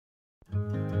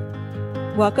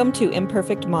Welcome to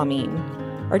Imperfect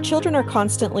Momming. Our children are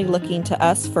constantly looking to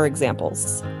us for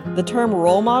examples. The term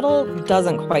role model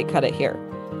doesn't quite cut it here.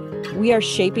 We are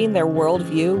shaping their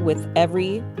worldview with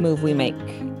every move we make.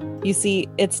 You see,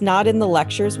 it's not in the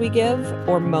lectures we give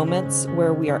or moments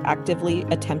where we are actively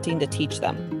attempting to teach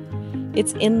them.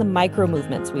 It's in the micro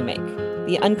movements we make,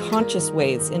 the unconscious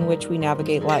ways in which we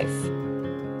navigate life.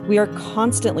 We are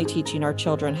constantly teaching our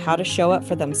children how to show up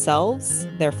for themselves,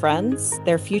 their friends,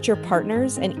 their future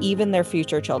partners, and even their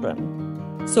future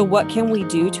children. So, what can we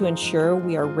do to ensure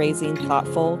we are raising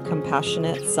thoughtful,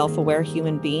 compassionate, self-aware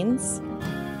human beings?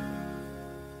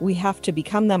 We have to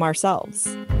become them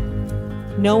ourselves.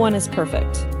 No one is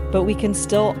perfect, but we can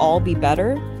still all be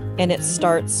better, and it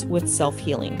starts with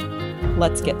self-healing.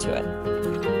 Let's get to it.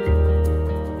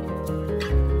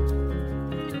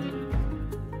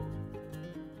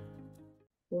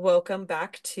 Welcome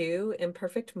back to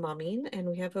Imperfect Momming, and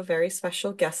we have a very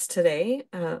special guest today,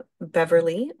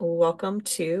 Beverley. Welcome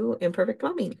to Imperfect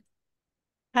Momming.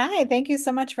 Hi, thank you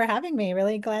so much for having me.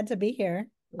 Really glad to be here.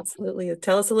 Absolutely.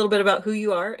 Tell us a little bit about who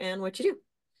you are and what you do.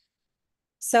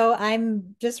 So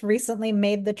I'm just recently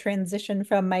made the transition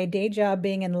from my day job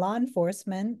being in law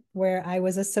enforcement, where I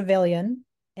was a civilian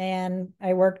and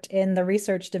I worked in the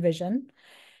research division,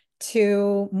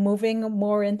 to moving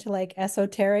more into like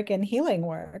esoteric and healing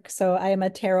work. So I am a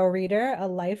tarot reader, a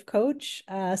life coach,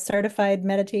 a certified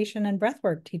meditation and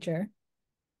breathwork teacher.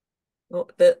 Well,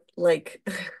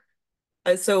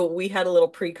 so we had a little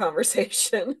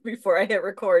pre-conversation before I hit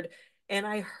record, and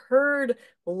I heard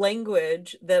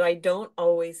language that I don't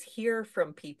always hear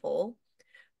from people.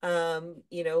 There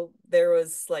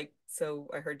was so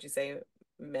I heard you say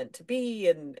meant to be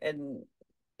and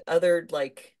other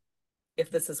if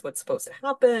this is what's supposed to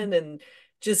happen, and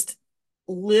just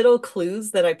little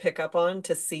clues that I pick up on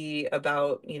to see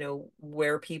about,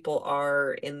 where people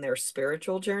are in their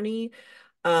spiritual journey.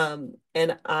 And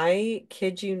I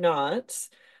kid you not,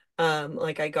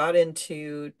 I got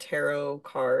into tarot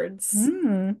cards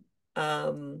Mm.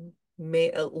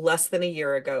 less than a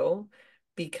year ago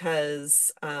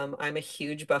because I'm a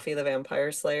huge Buffy the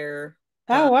Vampire Slayer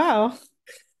Oh, wow.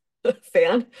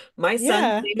 fan. My son's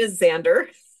Yeah. name is Xander.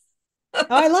 Oh,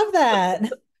 I love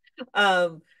that.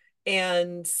 Um,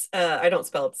 and I don't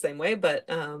spell it the same way, but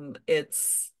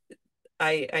it's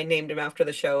I named him after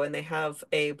the show, and they have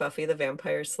a Buffy the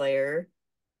Vampire Slayer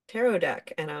tarot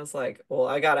deck, and I was like, well,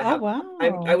 I gotta Oh, have. I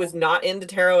wow. was not into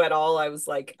tarot at all. I was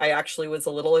like, I actually was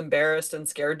a little embarrassed and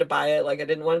scared to buy it. Like I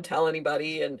didn't want to tell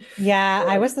anybody, and Yeah,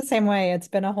 I like, was the same way. It's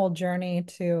been a whole journey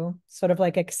to sort of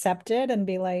like accept it and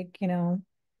be like,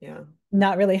 yeah,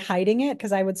 not really hiding it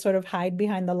because I would sort of hide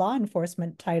behind the law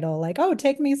enforcement title, like, oh,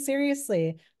 take me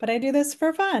seriously, but I do this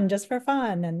for fun, just for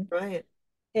fun. And right,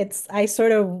 I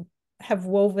sort of have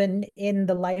woven in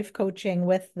the life coaching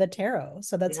with the tarot.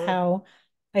 So that's yeah, how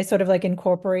I sort of like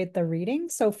incorporate the reading.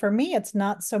 So for me, it's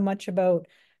not so much about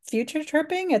future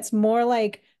tripping. It's more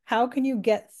like, how can you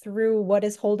get through what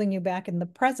is holding you back in the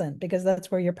present? Because that's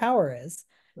where your power is.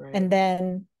 right, And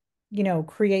then,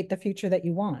 create the future that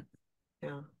you want.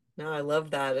 yeah. No, I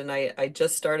love that, and I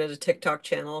just started a TikTok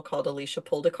channel called Alicia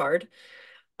Pulled a Card.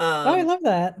 Oh, I Um, love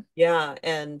that. yeah,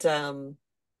 and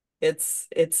it's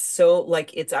so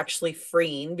it's actually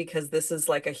freeing because this is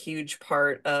like a huge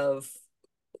part of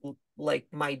like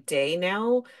my day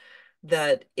now,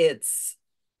 that it's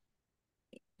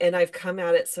and I've come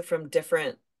at it so from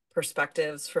different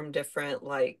perspectives, from different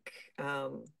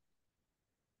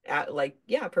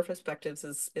yeah, perspectives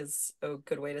is a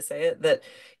good way to say it, that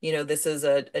this is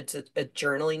a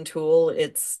journaling tool.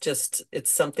 It's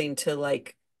something to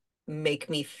make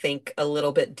me think a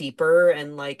little bit deeper,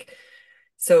 and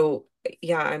so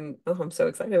yeah, I'm so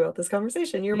excited about this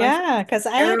conversation. You're my Yeah, because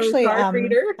I tarot actually card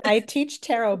reader. I teach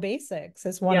tarot basics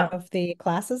as one Yeah, of the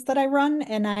classes that I run,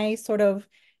 and I sort of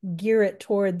gear it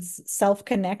towards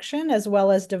self-connection as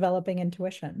well as developing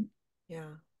intuition. yeah,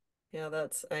 yeah.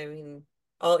 That's, I mean,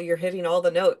 all you're hitting all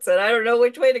the notes, and I don't know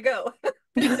which way to go.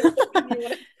 Is there something you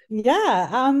want to?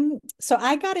 Yeah, so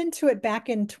I got into it back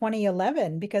in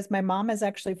 2011 because my mom is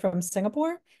actually from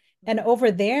Singapore, and over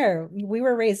there we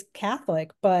were raised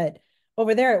Catholic, but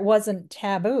over there it wasn't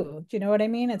taboo. Do you know what I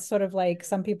mean? It's sort of like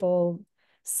some people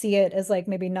see it as like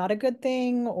maybe not a good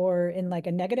thing or in like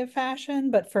a negative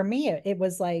fashion, but for me it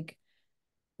was like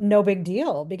no big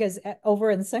deal because over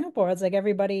in Singapore, it's like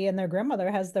everybody and their grandmother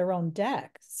has their own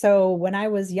deck. So when I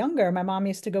was younger, my mom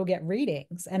used to go get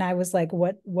readings, and I was like,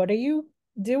 what are you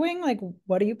doing? Like,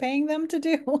 what are you paying them to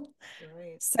do?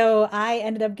 Right. So I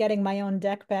ended up getting my own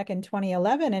deck back in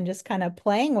 2011 and just kind of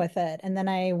playing with it. And then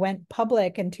I went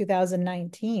public in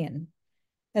 2019.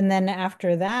 And then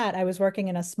after that, I was working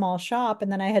in a small shop,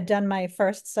 and then I had done my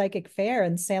first psychic fair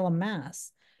in Salem,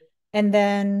 Mass. And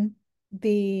then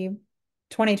the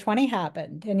 2020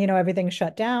 happened, and everything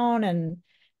shut down, and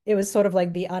it was sort of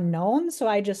like the unknown. So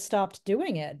I just stopped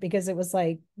doing it because it was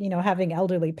like, having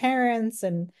elderly parents,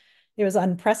 and it was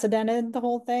unprecedented, the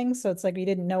whole thing. So it's like we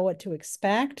didn't know what to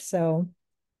expect. So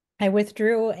I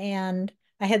withdrew, and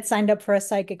I had signed up for a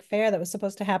psychic fair that was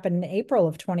supposed to happen in April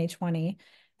of 2020.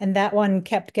 And that one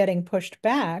kept getting pushed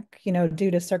back,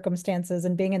 due to circumstances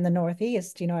and being in the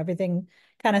Northeast, everything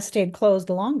kind of stayed closed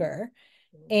longer.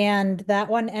 And that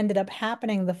one ended up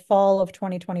happening the fall of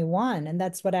 2021. And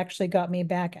that's what actually got me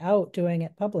back out doing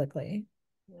it publicly.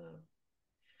 Yeah.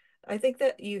 I think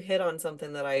that you hit on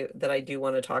something that I do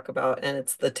want to talk about, and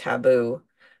it's the taboo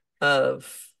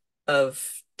of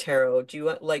tarot. Do you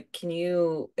want, like, can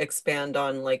you expand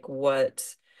on like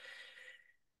what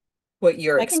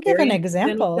your I can give an experience has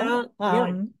been with example. that?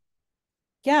 Yeah.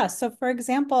 Yeah, so for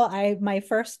example, my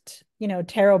first,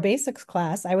 tarot basics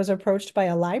class, I was approached by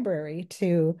a library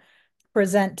to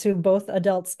present to both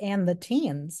adults and the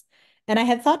teens. And I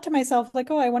had thought to myself, like,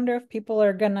 oh, I wonder if people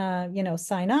are gonna,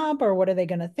 sign up, or what are they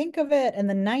gonna think of it? And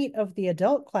the night of the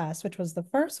adult class, which was the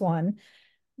first one,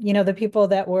 the people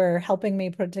that were helping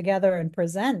me put together and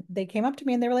present, they came up to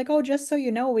me and they were like, oh, just so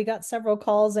you know, we got several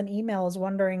calls and emails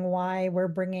wondering why we're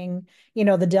bringing,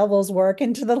 the devil's work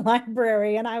into the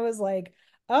library. And I was like,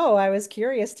 oh, I was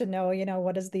curious to know,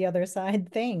 what does the other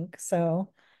side think?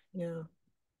 So, Yeah.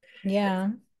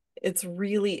 yeah. It's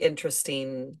really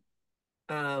interesting,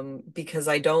 because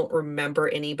I don't remember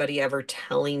anybody ever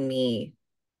telling me.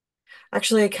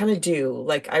 Actually, I kind of do.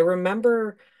 Like, I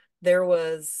remember there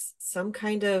was some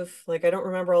kind of, like, I don't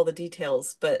remember all the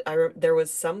details, but there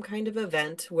was some kind of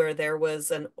event where there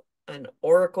was an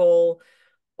oracle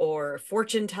or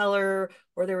fortune teller,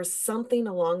 or there was something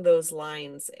along those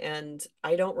lines. And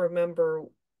I don't remember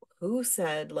who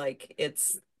said, like,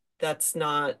 that's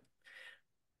not,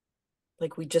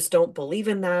 like, we just don't believe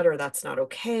in that, or that's not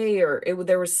okay, or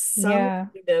there was some Yeah.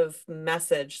 kind of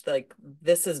message like,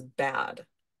 this is bad.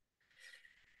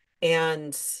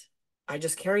 And I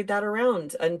just carried that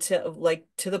around until, like,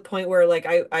 to the point where, like,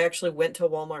 I actually went to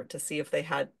Walmart to see if they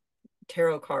had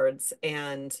tarot cards,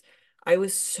 and I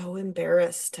was so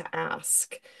embarrassed to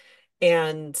ask.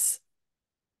 And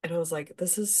I was like,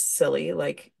 this is silly.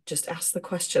 Like, just ask the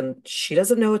question. She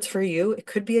doesn't know it's for you. It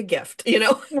could be a gift, you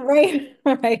know? Right.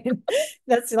 Right.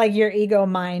 That's like your ego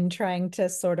mind trying to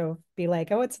sort of be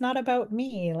like, oh, it's not about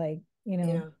me. Like,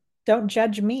 Yeah, don't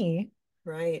judge me.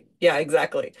 right. Yeah,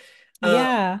 exactly. Um,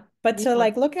 Yeah. But to yeah.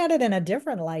 like look at it in a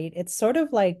different light, it's sort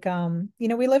of like,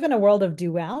 we live in a world of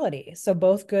duality. So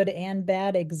both good and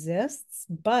bad exists.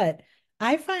 But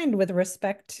I find with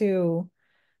respect to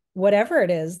whatever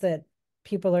it is that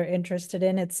people are interested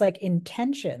in, it's like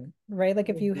intention, right? Like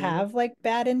if you Mhm. have like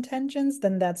bad intentions,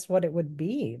 then that's what it would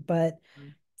be. But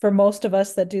for most of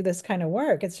us that do this kind of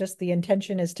work, it's just the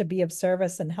intention is to be of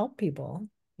service and help people.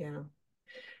 Yeah.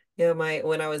 Yeah,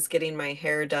 when I was getting my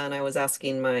hair done, I was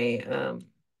asking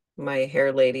my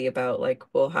hair lady about, like,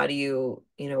 well, how do you,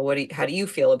 how do you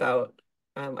feel about,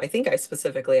 I think I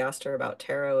specifically asked her about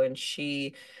tarot, and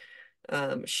she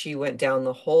went down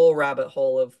the whole rabbit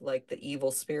hole of, like, the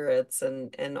evil spirits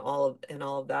and all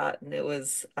of that. And it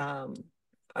was,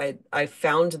 I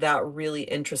found that really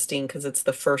interesting because it's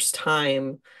the first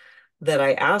time that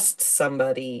I asked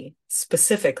somebody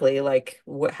specifically, like,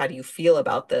 how do you feel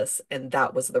about this? And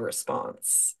that was the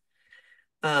response.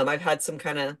 I've had some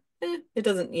kind of, it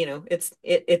doesn't,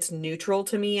 it's neutral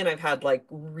to me. And I've had, like,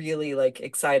 really, like,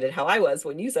 excited, how I was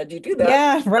when you said you do that.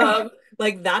 Yeah, right.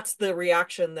 Like, that's the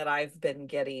reaction that I've been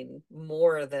getting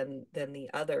more than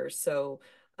the others. So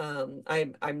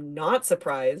I'm not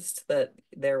surprised that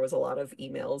there was a lot of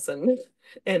emails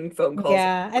and phone calls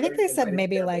Yeah, I think wondering they if said I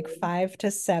maybe like dabble in. 5 to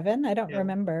 7. I don't Yeah.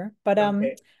 remember. But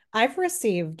Okay. I've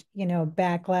received,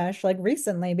 backlash like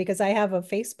recently because I have a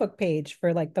Facebook page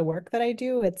for like the work that I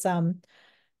do. It's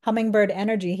Hummingbird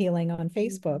Energy Healing on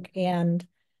Facebook. Mhm. And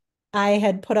I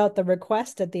had put out the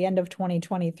request at the end of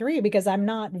 2023 because I'm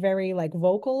not very like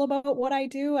vocal about what I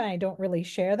do and I don't really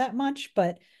share that much,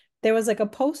 but there was like a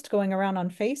post going around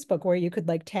on Facebook where you could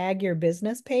like tag your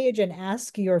business page and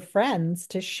ask your friends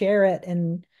to share it,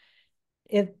 and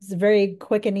it's very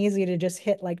quick and easy to just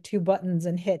hit like two buttons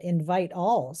and hit invite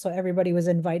all. So everybody was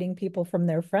inviting people from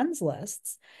their friends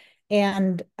lists.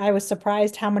 And I was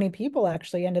surprised how many people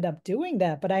actually ended up doing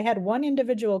that. But I had one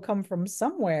individual come from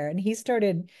somewhere and he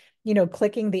started,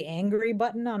 clicking the angry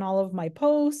button on all of my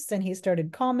posts, and he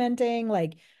started commenting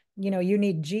like, you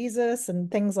need Jesus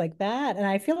and things like that. And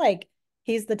I feel like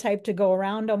he's the type to go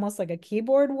around almost like a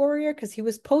keyboard warrior because he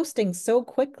was posting so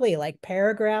quickly, like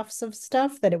paragraphs of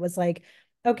stuff that it was like,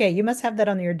 okay, you must have that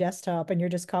on your desktop and you're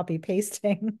just copy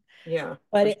pasting. Yeah,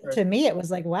 But for it, sure. to me, it was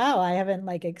like, wow, I haven't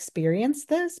like experienced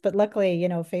this. But luckily,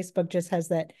 Facebook just has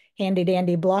that handy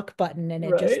dandy block button and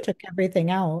it just Right. took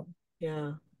everything out.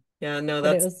 Yeah. Yeah, no,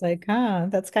 But it that's was like,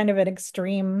 that's kind of an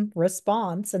extreme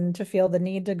response. And to feel the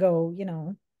need to go,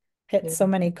 hit yeah. so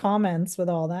many comments with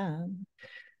all that.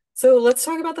 So let's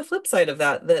talk about the flip side of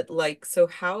that, so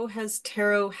how has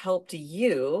tarot helped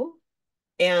you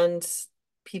and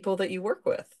people that you work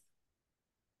with?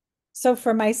 So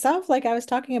for myself, like I was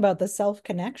talking about the self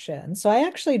connection. So I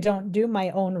actually don't do my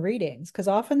own readings because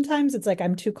oftentimes it's like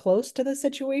I'm too close to the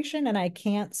situation and I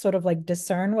can't sort of like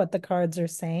discern what the cards are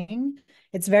saying.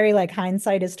 It's very like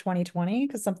hindsight is 2020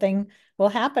 because something will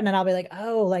happen and I'll be like,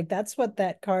 oh, like that's what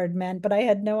that card meant. But I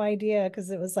had no idea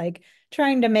because it was like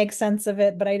trying to make sense of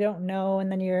it, but I don't know. And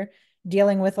then you're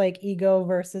dealing with like ego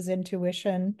versus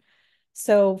intuition.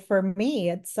 So for me,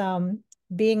 it's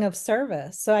being of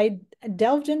service. So I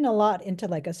delved in a lot into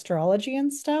like astrology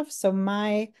and stuff. So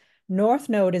my North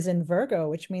Node is in Virgo,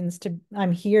 which means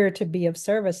I'm here to be of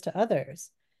service to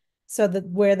others. So that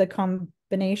where the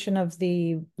combination of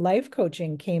the life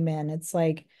coaching came in, it's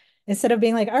like instead of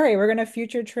being like, all right, we're gonna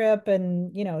future trip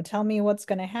and tell me what's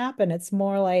gonna happen, it's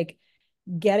more like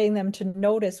getting them to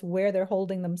notice where they're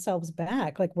holding themselves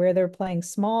back, like where they're playing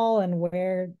small and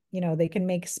where, they can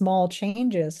make small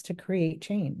changes to create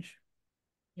change.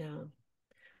 Yeah.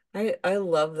 I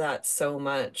love that so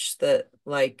much that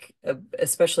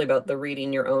especially about the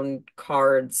reading your own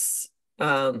cards.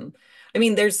 I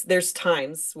mean there's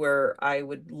times where I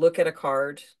would look at a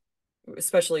card,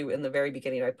 especially in the very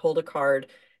beginning. I pulled a card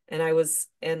and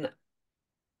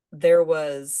there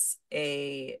was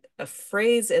a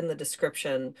phrase in the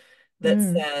description that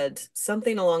Mm. said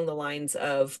something along the lines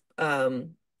of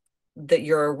that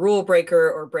you're a rule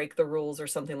breaker or break the rules or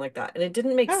something like that. And it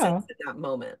didn't make sense Oh, in that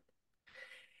moment.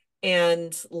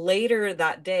 And later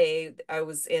that day, I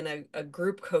was in a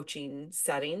group coaching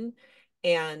setting,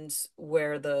 and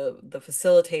where the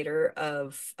facilitator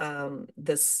of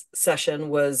this session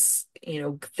was,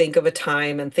 think of a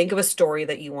time and think of a story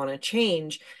that you want to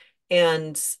change.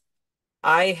 And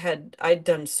I'd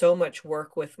done so much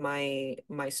work with my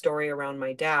story around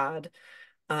my dad,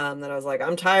 that I was like,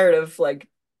 I'm tired of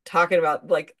talking about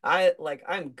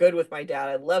I'm good with my dad.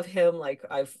 I love him. Like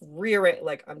I've rearranged,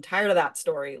 like I'm tired of that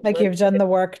story. like you've done the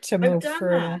work to I've move done that.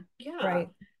 further. Yeah. Right.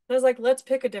 I was like, let's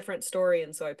pick a different story.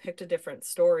 And so I picked a different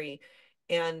story.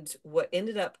 And what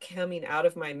ended up coming out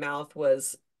of my mouth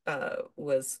was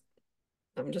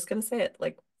I'm just gonna say it,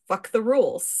 like, fuck the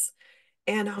rules.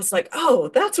 And I was like, oh,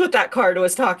 that's what that card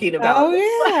was talking about. Oh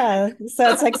yeah. So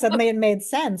it's like suddenly it made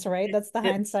sense, right? That's the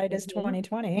It, hindsight is mhm.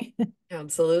 2020.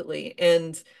 Absolutely.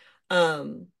 And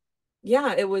um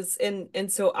yeah, it was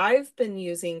and so I've been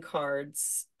using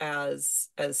cards as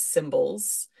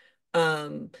symbols,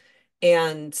 um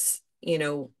and you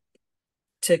know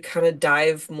to kind of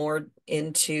dive more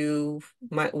into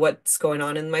my what's going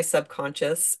on in my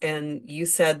subconscious. And you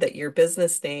said that your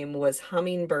business name was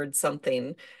Hummingbird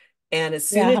something. And as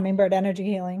soon Yeah, as hummingbird energy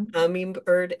healing.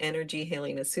 Hummingbird Energy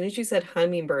Healing, as soon as you said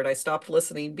hummingbird, I stopped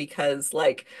listening because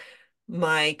like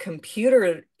my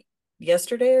computer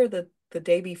yesterday or the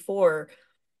day before,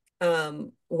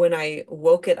 when I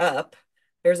woke it up,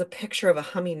 there's a picture of a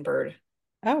hummingbird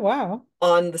Oh wow.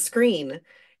 on the screen.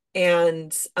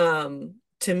 And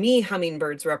to me,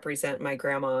 hummingbirds represent my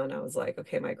grandma. And I was like,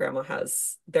 okay,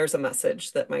 there's a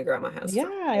message that my grandma has Yeah, for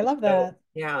I me. love So that.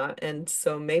 yeah. And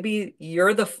so maybe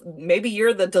you're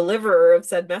the deliverer of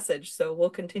said message. So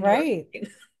we'll continue our Right. reading.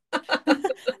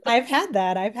 I've had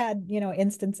that. I've had,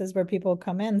 instances where people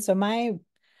come in. So my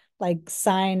like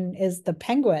sign is the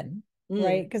penguin, Mm,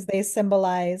 right? Because they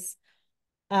symbolize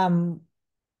um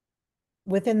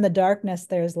within the darkness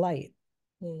there's light.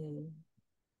 mm,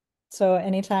 So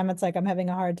anytime it's like I'm having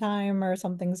a hard time or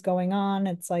something's going on,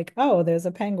 it's like, oh, there's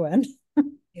a penguin.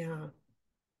 yeah.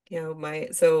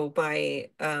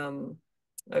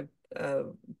 A, a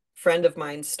friend of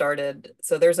mine started,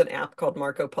 so there's an app called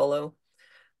Marco Polo.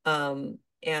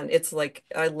 And it's like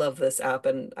I love this app,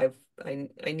 and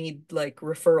I need like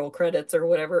referral credits or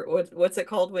whatever. What's it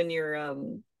called when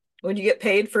you get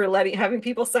paid for letting having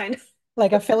people sign?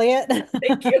 Like affiliate.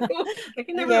 Thank you. I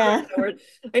can never remember Yeah. that word.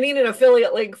 I need an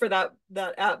affiliate link for that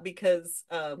app because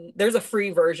there's a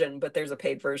free version, but there's a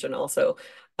paid version also.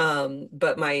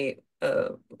 But my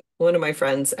one of my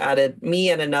friends added me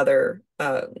and another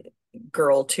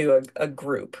girl to a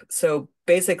group. So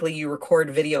basically, you record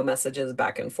video messages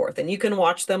back and forth, and you can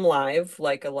watch them live,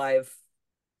 like a live.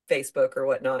 Facebook or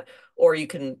whatnot, or you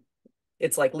can,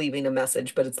 it's like leaving a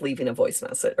message, but it's leaving a voice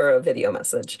message or a video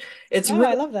message. It's Oh, I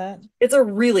really, love that. it's a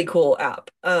really cool app.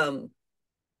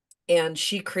 And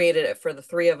she created it for the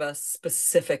three of us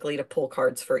specifically to pull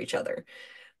cards for each other,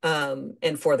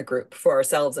 and for the group, for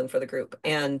ourselves and for the group.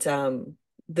 And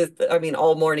I mean,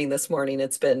 all morning this morning,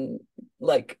 it's been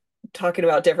like talking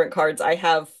about different cards. I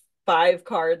have 5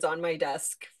 cards on my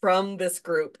desk from this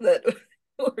group that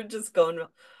we're just going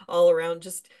all around,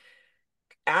 just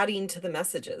adding to the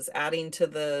messages, adding to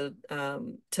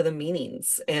the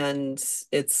meanings. And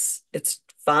it's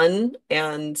fun,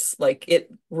 and like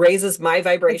it raises my It's a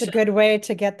vibration. good way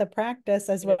to get the practice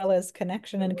as It's well as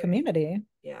connection a good and way. community.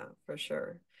 Yeah, for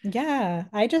sure. Yeah,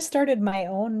 I just started my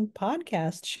own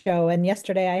podcast show, and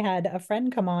yesterday I had a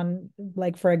friend come on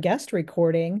like for a guest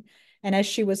recording. And as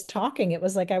she was talking, it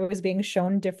was like I was being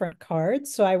shown different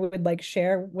cards. So I would like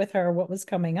share with her what was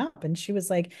coming up. And she was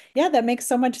like, yeah, that makes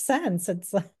so much sense.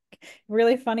 It's like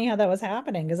really funny how that was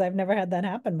happening because I've never had that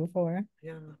happen before.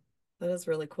 Yeah, that is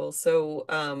really cool. So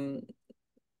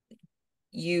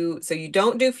you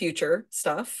don't do future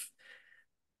stuff.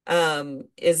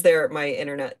 Is there, my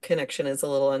internet connection is a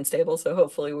little unstable, so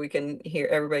hopefully we can hear,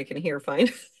 everybody can hear fine.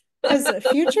 Because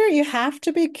future, you have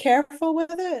to be careful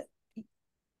with it.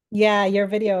 Yeah, your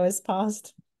video is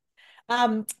paused.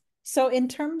 Um, so in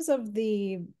terms of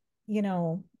the, you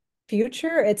know,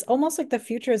 future, it's almost like the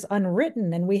future is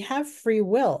unwritten and we have free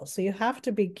will. So you have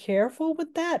to be careful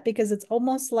with that because it's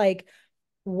almost like,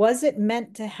 was it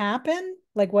meant to happen?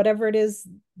 Like whatever it is,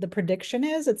 the prediction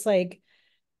is, it's like,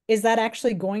 is that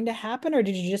actually going to happen or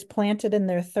did you just plant it in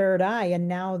their third eye and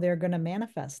now they're going to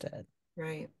manifest it?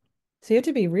 Right. So you have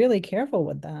to be really careful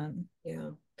with that. Yeah.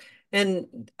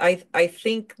 And I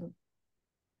think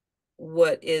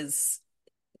what is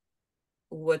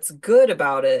what's good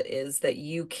about it is that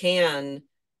you can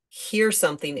hear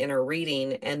something in a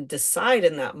reading and decide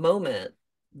in that moment,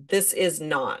 this is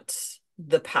not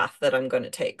the path that I'm going to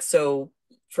take. So,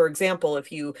 for example, if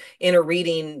you, in a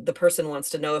reading, the person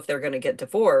wants to know if they're going to get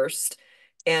divorced,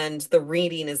 and the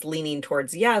reading is leaning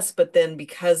towards yes, but then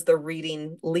because the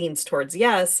reading leans towards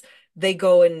yes, they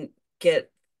go and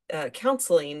get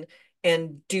counseling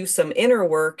and do some inner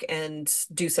work and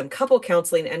do some couple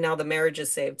counseling, and now the marriage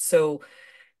is saved. So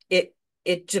it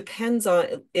it depends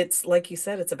on, it's like you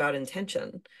said, it's about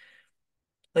intention.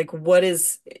 Like what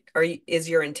is, is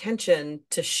your intention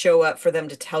to show up for them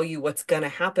to tell you what's going to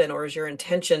happen, or is your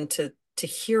intention to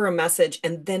hear a message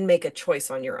and then make a choice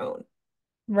on your own?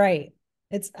 Right.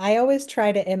 I always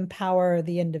try to empower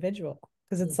the individual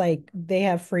because it's Mhm. like they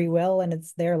have free will and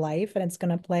it's their life and it's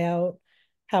going to play out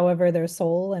however their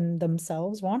soul and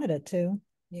themselves wanted it to.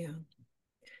 Yeah.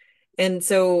 And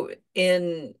so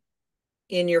in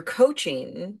your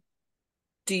coaching,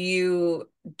 do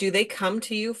they come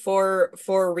to you for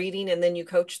a reading and then you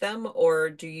coach them,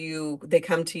 or they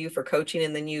come to you for coaching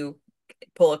and then you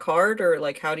pull a card, or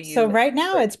like how do So you? right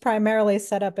now it's primarily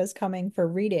set up as coming for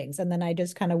readings and then I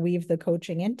just kind of weave the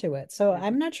coaching into it. So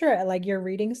I'm not sure like your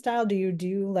reading style, do you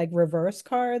do like reverse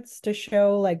cards to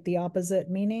show like the opposite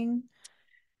meaning?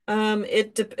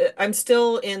 I'm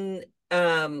still in,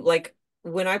 like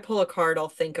when I pull a card, I'll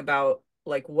think about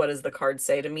like what does the card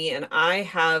say to me, and I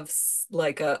have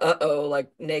like a uh-oh,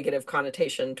 like negative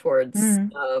connotation towards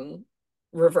Mm,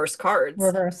 reverse cards.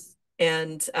 reverse.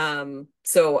 And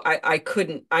so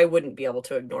I wouldn't be able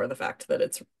to ignore the fact that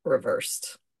it's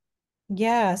reversed.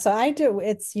 Yeah, so I do.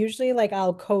 It's usually like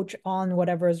I'll coach on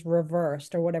whatever is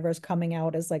reversed or whatever is coming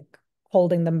out as like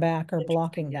holding them back or Interesting.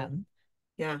 blocking Yeah. them.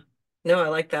 Yeah. No, I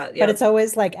like that. But Yeah. it's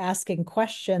always like asking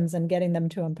questions and getting them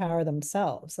to empower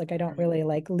themselves. Like I don't Right. really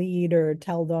like lead or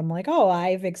tell them like, "Oh,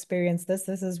 I've experienced this.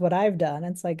 This is what I've done."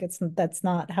 It's like it's that's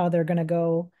not how they're going to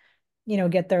go,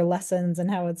 get their lessons and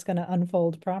how it's going to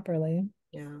unfold properly.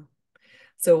 Yeah.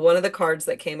 So one of the cards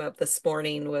that came up this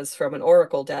morning was from an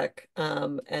oracle deck,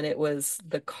 and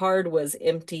the card was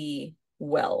empty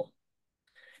well,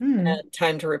 Hmm. and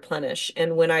time to replenish.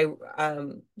 And when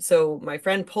so my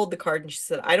friend pulled the card and she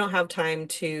said, I don't have time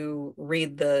to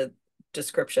read the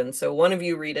description. So one of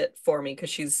you read it for me because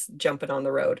she's jumping on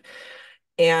the road.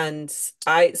 And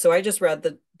so I just read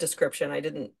the description. I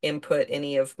didn't input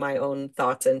any of my own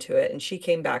thoughts into it. And she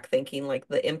came back thinking like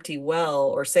the empty well,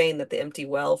 or saying that the empty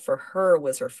well for her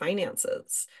was her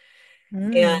finances.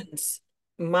 Hmm. And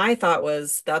my thought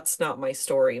was, that's not my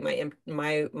story.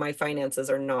 My finances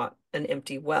are not an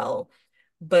empty well.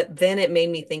 But then it made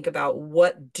me think about,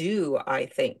 what do I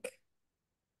think?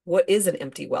 What is an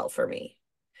empty well for me?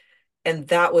 And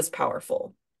that was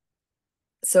powerful.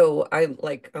 So I'm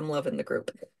loving the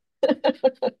group.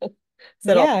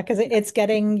 Said all. Yeah, because it's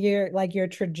getting your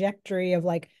trajectory of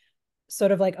like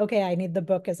sort of like, okay, I need the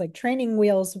book as like training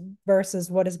wheels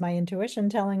versus what is my intuition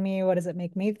telling me? What does it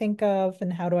make me think of?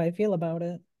 And how do I feel about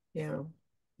it? Yeah.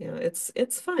 Yeah,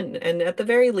 it's fun. And at the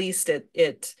very least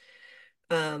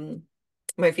um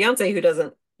my fiance, who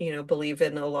doesn't, believe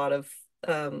in a lot of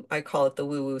I call it the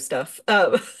woo-woo stuff.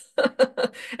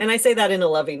 And I say that in a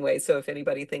loving way. So if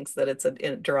anybody thinks that it's a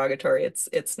derogatory,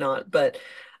 it's not, but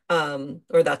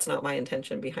or that's not my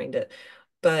intention behind it.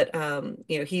 But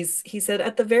he said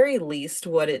at the very least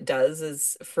what it does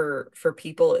is for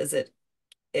people is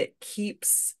it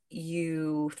keeps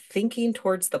you thinking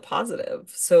towards the positive.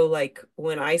 So like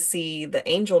when I see the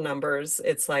angel numbers,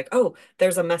 it's like, oh,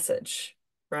 there's a message,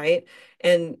 right?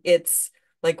 And it's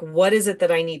like, what is it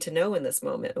that I need to know in this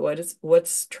moment?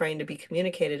 What's trying to be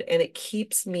communicated? And it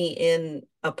keeps me in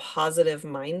a positive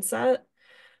mindset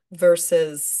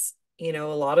versus, a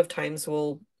lot of times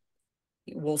we'll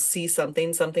see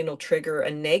something will trigger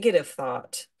a negative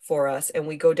thought for us, and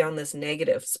we go down this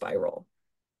negative spiral.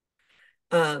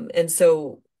 And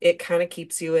so it kind of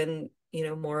keeps you in,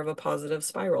 more of a positive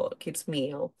spiral. It keeps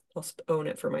me, I'll own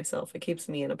it for myself. It keeps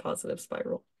me in a positive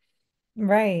spiral.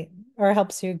 Right. Or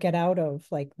helps you get out of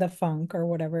like the funk or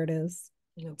whatever it is.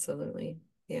 Absolutely.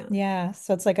 Yeah. Yeah.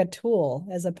 So it's like a tool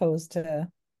as opposed to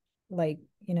like,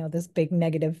 this big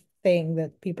negative thing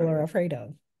that people are Right. afraid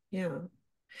of. Yeah.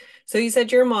 So you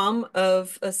said you're a mom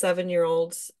of a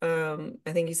 7-year-old.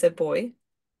 I think you said boy.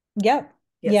 Yep.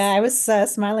 Yeah, Yes. I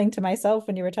was smiling to myself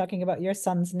when you were talking about your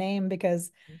son's name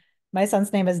because my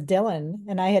son's name is Dylan,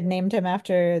 and I had named him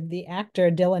after the actor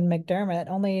Dylan McDermott,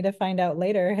 only to find out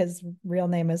later his real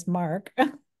name is Mark.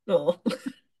 Oh.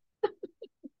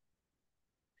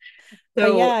 But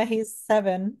So yeah, he's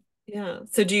 7. yeah.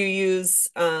 So do you use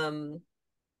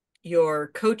your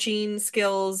coaching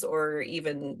skills or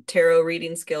even tarot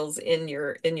reading skills in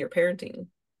your parenting?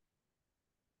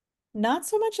 Not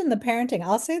so much in the parenting.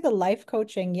 I'll say the life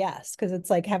coaching, yes, because it's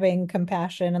like having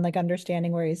compassion and like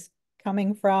understanding where he's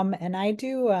coming from. And I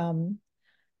do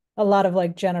a lot of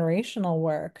like generational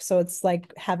work. So it's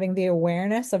like having the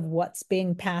awareness of what's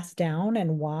being passed down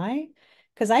and why.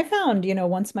 Because I found,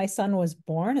 once my son was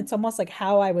born, it's almost like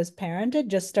how I was parented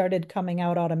just started coming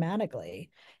out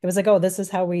automatically. It was like, oh, this is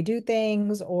how we do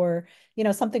things, or,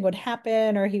 something would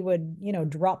happen, or he would,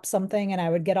 drop something and I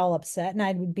would get all upset and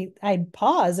I'd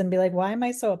pause and be like, why am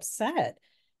I so upset?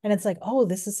 And it's like, oh,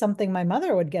 this is something my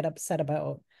mother would get upset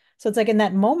about. So it's like in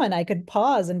that moment, I could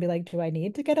pause and be like, do I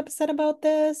need to get upset about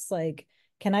this? Like,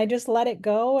 can I just let it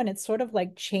go? And it's sort of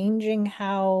like changing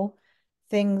how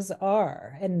things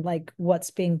are and like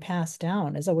what's being passed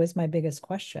down is always my biggest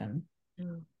question.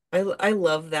 Yeah. I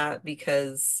love that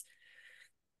because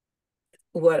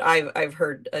what I've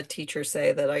heard a teacher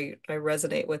say that I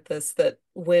resonate with this, that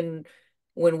when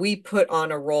we put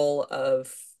on a role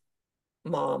of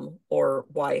mom or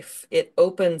wife, it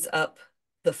opens up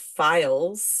the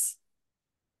files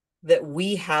that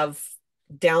we have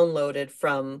downloaded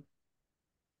from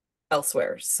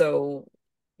elsewhere. So,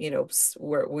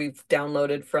 where we've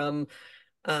downloaded from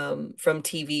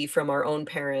TV, from our own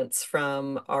parents,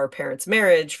 from our parents'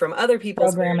 marriage, from other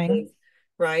people's Programming. marriages,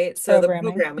 right? It's So the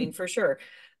programming. programming for sure.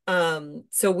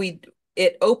 So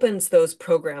it opens those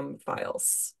program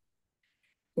files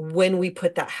when we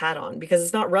put that hat on because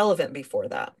it's not relevant before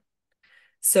that.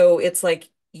 So it's like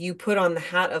you put on the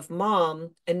hat of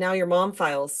mom, and now your mom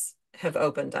files have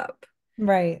opened up.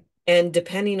 Right. And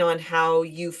depending on how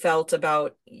you felt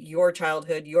about your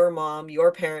childhood, your mom,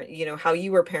 your parent, how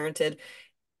you were parented,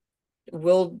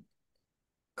 will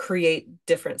create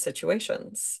different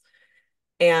situations.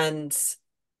 And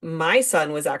my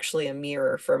son was actually a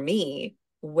mirror for me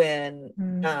when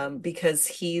Mm. because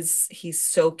he's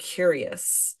so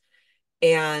curious,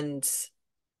 and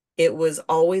it was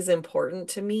always important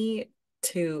to me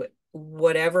to,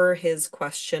 whatever his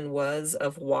question was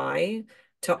of why,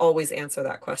 to always answer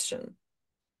that question.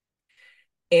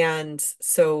 And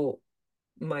so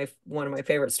my one of my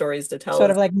favorite stories to tell Sort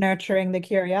is of like nurturing the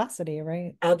curiosity,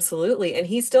 right? absolutely. And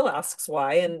he still asks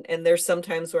why. And there's some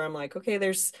times where I'm like, okay,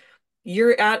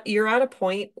 you're at a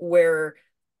point where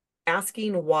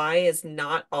asking why is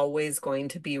not always going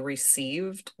to be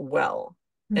received well.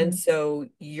 And Mm. so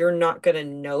you're not going to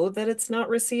know that it's not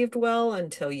received well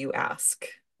until you ask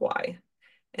why.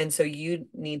 And so you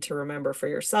need to remember for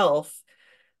yourself,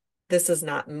 this is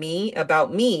not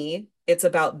about me. It's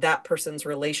about that person's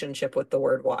relationship with the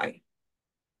word why.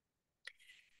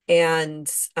 And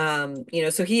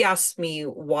so he asked me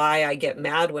why I get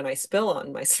mad when I spill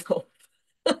on myself.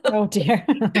 Oh dear.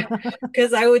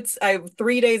 Because I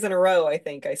 3 days in a row, I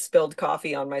think I spilled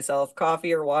coffee on myself,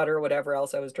 coffee or water, whatever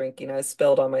else I was drinking, I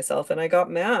spilled on myself and I got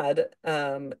mad.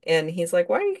 And he's like,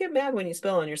 why do you get mad when you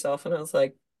spill on yourself? And I was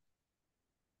like,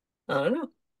 I don't know.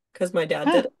 Because my dad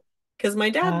did Huh. it. Because my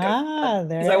dad got mad. Ah, Because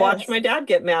there I it watched is. my dad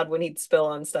get mad when he'd spill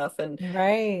on stuff.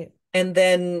 Right. And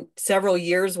then several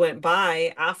years went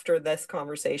by after this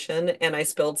conversation and I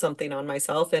spilled something on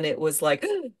myself and it was like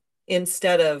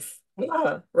instead of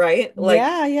right? Like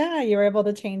Yeah, yeah. You were able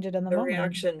to change it in the the moment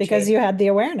reaction because changed you had the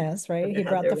awareness, right? and I He had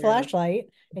brought the the awareness. flashlight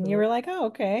and you Mhm. were like, oh,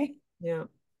 okay. Yeah.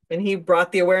 And he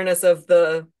brought the awareness of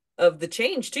the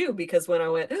change too, because when I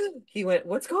went, he went,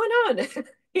 "What's going on?"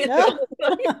 You Yeah. know,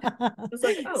 like, I was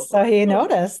like, "Oh, So he oh,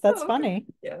 noticed. That's oh, okay." funny.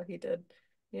 Yeah, he did.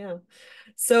 Yeah.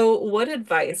 So, what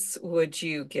advice would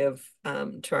you give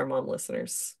to our mom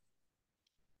listeners?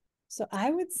 So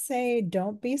I would say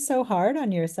don't be so hard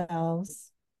on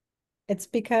yourselves. It's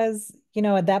because,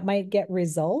 that might get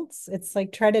results. It's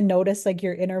like try to notice like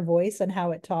your inner voice and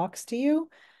how it talks to you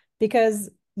because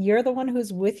you're the one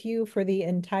who's with you for the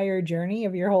entire journey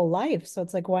of your whole life. So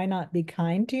it's like, why not be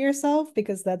kind to yourself?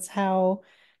 Because that's how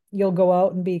you'll go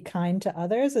out and be kind to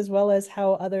others, as well as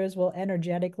how others will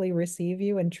energetically receive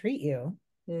you and treat you.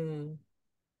 Hmm.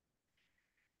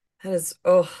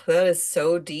 That is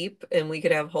so deep, and we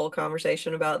could have a whole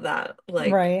conversation about that.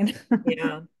 Like, Right.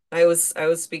 yeah, I was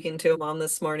speaking to a mom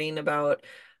this morning about,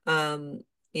 um,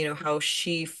 how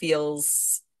she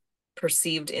feels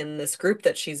perceived in this group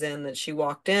that she's in, that she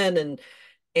walked in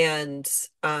and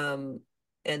um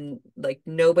and like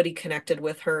nobody connected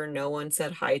with her, no one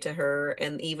said hi to her,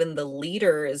 and even the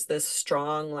leader is this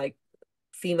strong like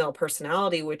female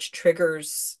personality, which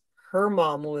triggers her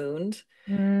mom wound.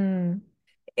 Mm,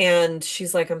 And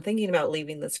she's like, I'm thinking about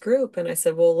leaving this group. And I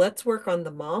said, well, let's work on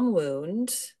the mom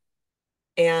wound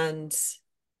and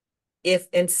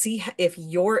see if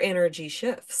your energy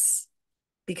shifts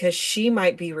because she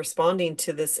might be responding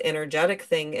to this energetic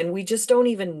thing. And we just don't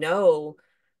even know.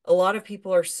 A lot of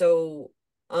people are so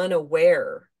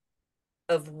unaware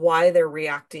of why they're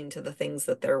reacting to the things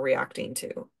that they're reacting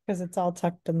to. because it's all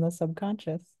tucked in the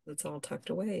subconscious. It's all tucked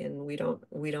away and we don't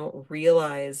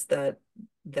realize that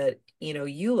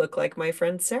you look like my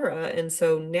friend Sarah, and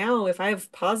so now if I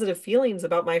have positive feelings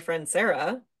about my friend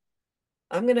Sarah,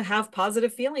 I'm going to have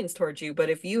positive feelings towards you. But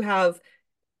if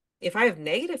I have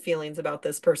negative feelings about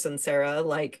this person Sarah,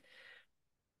 like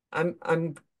I'm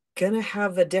going to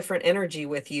have a different energy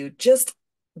with you just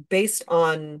based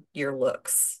on your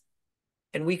looks.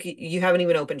 And you haven't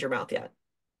even opened your mouth yet.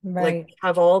 Like Right.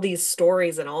 have all these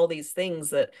stories and all these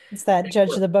things that It's that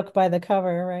judge the book by the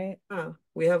cover, right?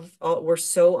 we're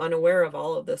so unaware of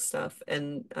all of this stuff,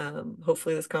 and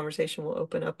hopefully this conversation will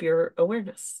open up your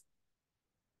awareness.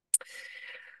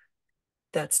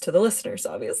 That's to the listeners,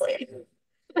 obviously.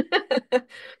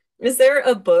 Is there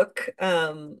a book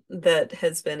that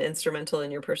has been instrumental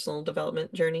in your personal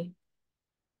development journey?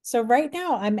 So right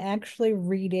now I'm actually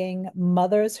reading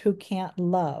Mothers Who Can't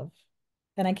Love.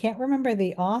 And I can't remember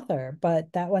the author,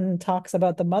 but that one talks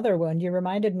about the mother wound. You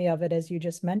reminded me of it as you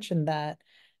just mentioned that,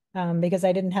 because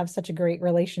I didn't have such a great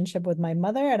relationship with my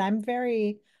mother. And I'm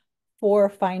very for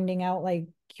finding out, like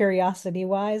curiosity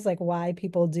wise, like why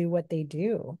people do what they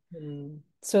do. Hmm.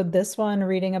 So this one,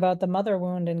 reading about the mother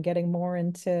wound and getting more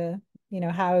into,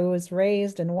 how I was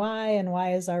raised and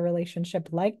why is our relationship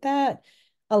like that,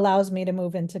 allows me to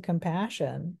move into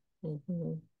compassion.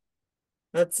 Mhm.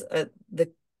 That's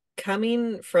the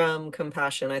coming from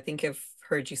compassion. I think I've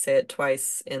heard you say it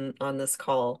twice in on this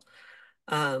call.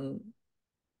 Um,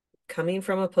 Coming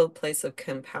from a place of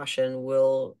compassion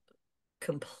will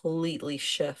completely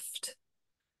shift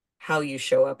how you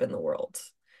show up in the world.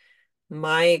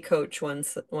 My coach one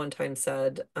time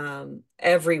said,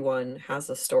 everyone has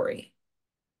a story.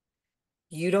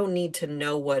 You don't need to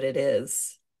know what it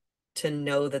is to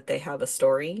know that they have a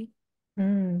story.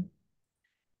 Mm,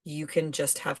 You can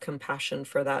just have compassion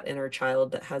for that inner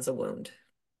child that has a wound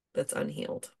that's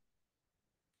unhealed.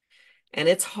 And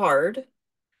it's hard.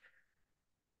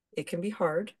 It can be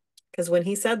hard because when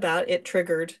he said that, it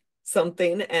triggered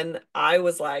something. And I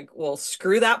was like, well,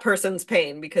 screw that person's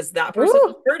pain because that person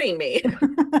is ooh. hurting me.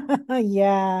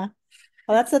 Yeah.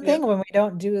 Well, that's the Yeah. thing when we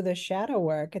don't do the shadow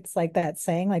work. It's like that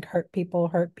saying, like, hurt people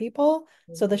hurt people.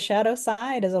 So the Mhm. shadow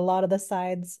side is a lot of the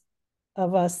sides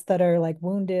of us that are like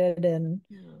wounded and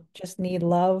Yeah. just need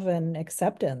love and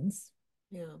acceptance.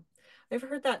 Yeah. I've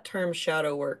heard that term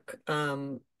shadow work,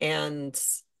 and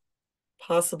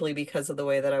possibly because of the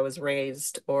way that I was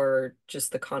raised or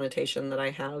just the connotation that I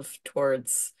have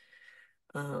towards,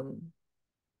 um,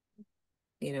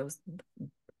 you know,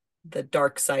 the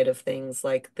dark side of things,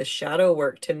 like the shadow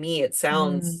work. To me, it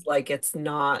sounds Mm. like it's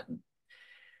not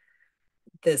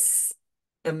this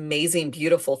amazing,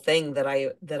 beautiful thing that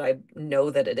I know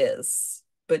that it is.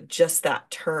 But just that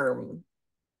term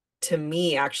to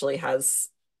me actually has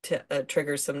to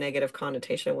trigger some negative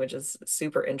connotation, which is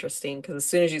super interesting. Because as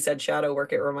soon as you said shadow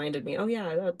work, it reminded me, oh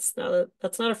yeah, that's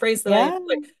not a phrase that I Yeah.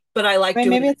 employ, but I like I mean,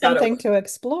 doing maybe the it's shadow something work. to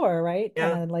explore, right?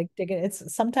 Kind Yeah, of like dig it.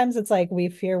 It's sometimes it's like we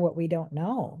fear what we don't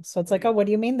know. So it's like, oh, right. what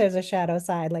do you mean there's a shadow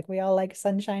side? Like we all like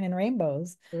sunshine and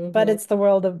rainbows, but Hmm. it's the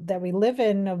world of that we live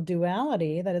in of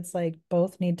duality that it's like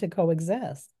both need to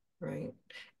coexist. Right.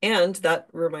 And that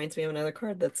reminds me of another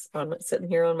card that's sitting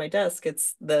here on my desk.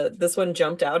 This one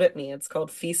jumped out at me. It's called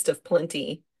Feast of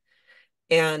Plenty.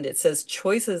 And it says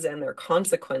choices and their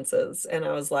consequences. And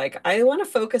I was like, I want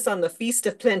to focus on the Feast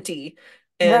of Plenty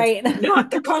and Right.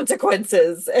 not the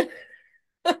consequences.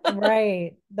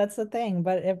 Right. That's the thing.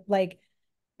 But if like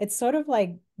it's sort of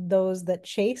like those that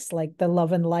chase like the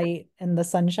love and light and the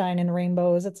sunshine and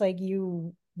rainbows. It's like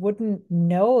you wouldn't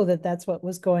know that that's what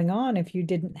was going on if you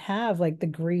didn't have like the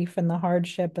grief and the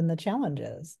hardship and the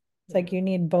challenges. It's Yeah, like you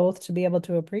need both to be able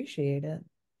to appreciate it.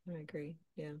 I agree.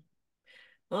 Yeah.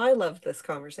 Well, I loved this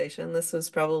conversation. This was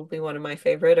probably one of my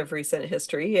favorite of recent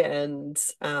history, and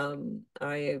I'm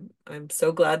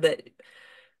so glad that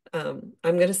I'm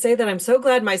going to say that I'm so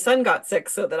glad my son got sick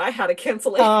so that I had a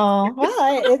cancellation. Oh, well,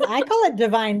 I call it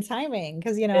divine timing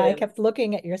because, It I is. kept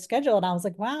looking at your schedule and I was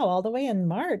like, wow, all the way in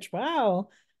March. Wow.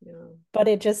 Yeah, But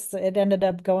it ended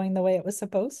up going the way it was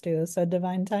supposed to. So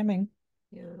divine timing.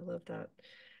 yeah, I love that.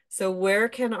 So where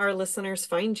can our listeners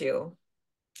find you?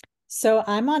 So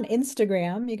I'm on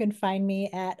Instagram. You can find me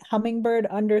at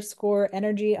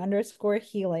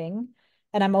hummingbird_energy_healing.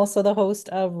 And I'm also the host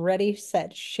of Ready,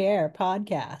 Set, Share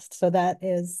podcast. So that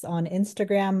is on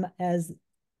Instagram as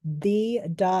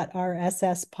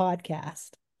the.rss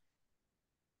podcast.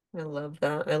 I love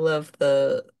that. I love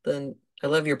the I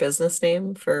love your business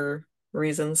name for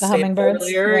reasons The stated hummingbirds,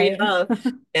 earlier. right? Yeah.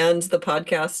 And the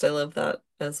podcast. I love that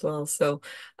as well. So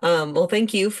well,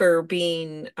 thank you for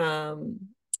being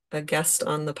a guest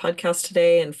on the podcast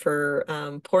today and for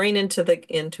pouring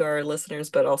into our listeners,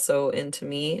 but also into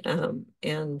me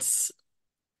and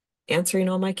answering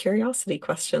all my curiosity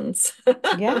questions.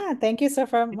 Yeah, thank you so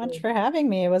much for having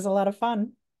me. It was a lot of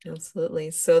fun.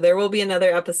 Absolutely. So there will be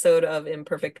another episode of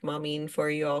Imperfect Momming for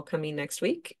you all coming next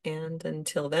week. And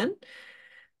until then,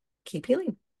 keep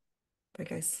healing. Bye,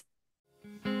 guys.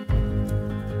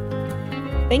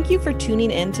 Thank you for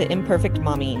tuning in to Imperfect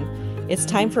Momming. It's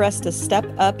time for us to step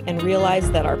up and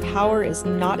realize that our power is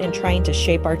not in trying to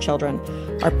shape our children.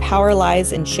 Our power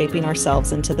lies in shaping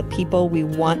ourselves into the people we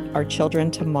want our children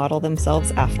to model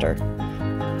themselves after.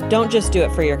 Don't just do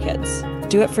it for your kids,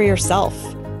 do it for yourself.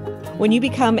 When you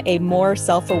become a more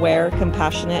self-aware,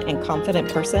 compassionate, and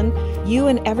confident person, you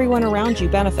and everyone around you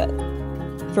benefit.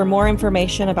 For more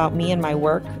information about me and my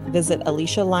work, visit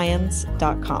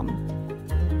AliciaLyons.com.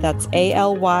 That's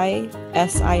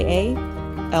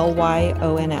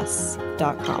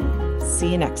ALYSIALYONS.com.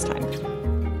 See you next time.